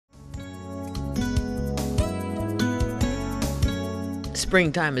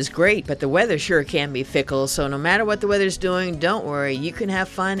Springtime is great, but the weather sure can be fickle, so no matter what the weather's doing, don't worry, you can have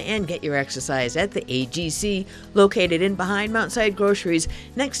fun and get your exercise at the AGC, located in behind Mountside Groceries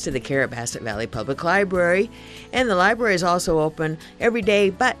next to the Carrabassett Valley Public Library. And the library is also open every day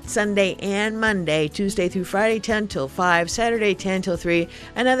but Sunday and Monday, Tuesday through Friday 10 till 5, Saturday 10 till 3,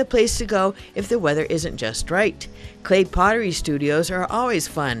 another place to go if the weather isn't just right. Clay Pottery Studios are always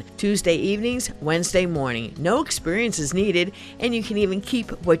fun, Tuesday evenings, Wednesday morning. No experience is needed, and you can even keep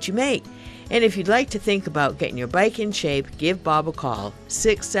what you make. And if you'd like to think about getting your bike in shape, give Bob a call,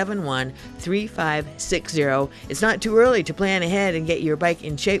 671-3560. It's not too early to plan ahead and get your bike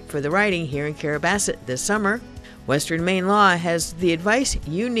in shape for the riding here in Carrabassett this summer. Western Maine Law has the advice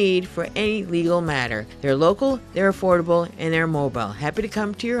you need for any legal matter. They're local, they're affordable, and they're mobile. Happy to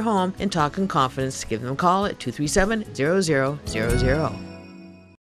come to your home and talk in confidence. Give them a call at 237-0000.